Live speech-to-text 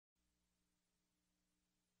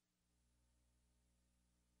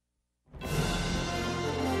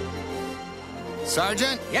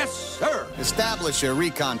Sergeant? Yes, sir. Establish a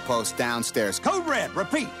recon post downstairs. Code Red,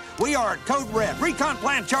 repeat. We are at Code Red. Recon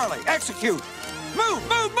Plan Charlie, execute. Move,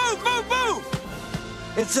 move, move, move, move!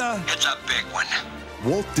 It's a big one.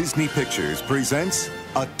 Walt Disney Pictures presents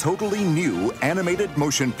a totally new animated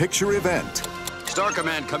motion picture event. Star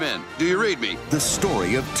Command, come in. Do you read me? The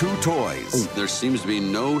story of two toys. There seems to be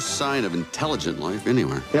no sign of intelligent life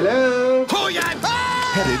anywhere. Hello? Oh, yeah!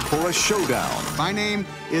 Headed for a showdown. My name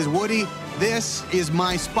is Woody. This is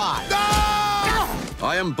my spot.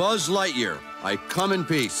 I am Buzz Lightyear. I come in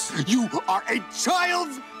peace. You are a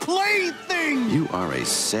child's plaything! You are a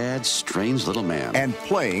sad, strange little man. And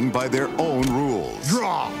playing by their own rules.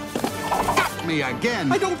 Draw! F me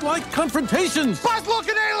again! I don't like confrontations.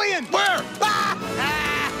 Buzz-looking alien! Where?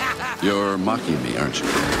 You're mocking me, aren't you?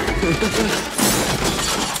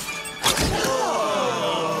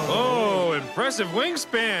 Oh, impressive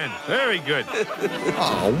wingspan. Very good.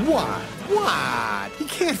 Oh, what? What? He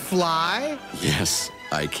can't fly. Yes,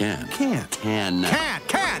 I can. Can't. Can.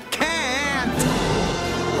 Can't!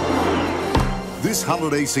 This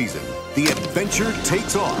holiday season, the adventure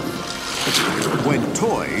takes off when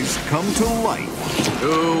toys come to life.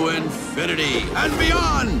 To infinity and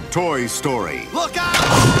beyond. Toy Story. Look out!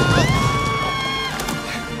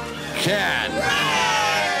 Can.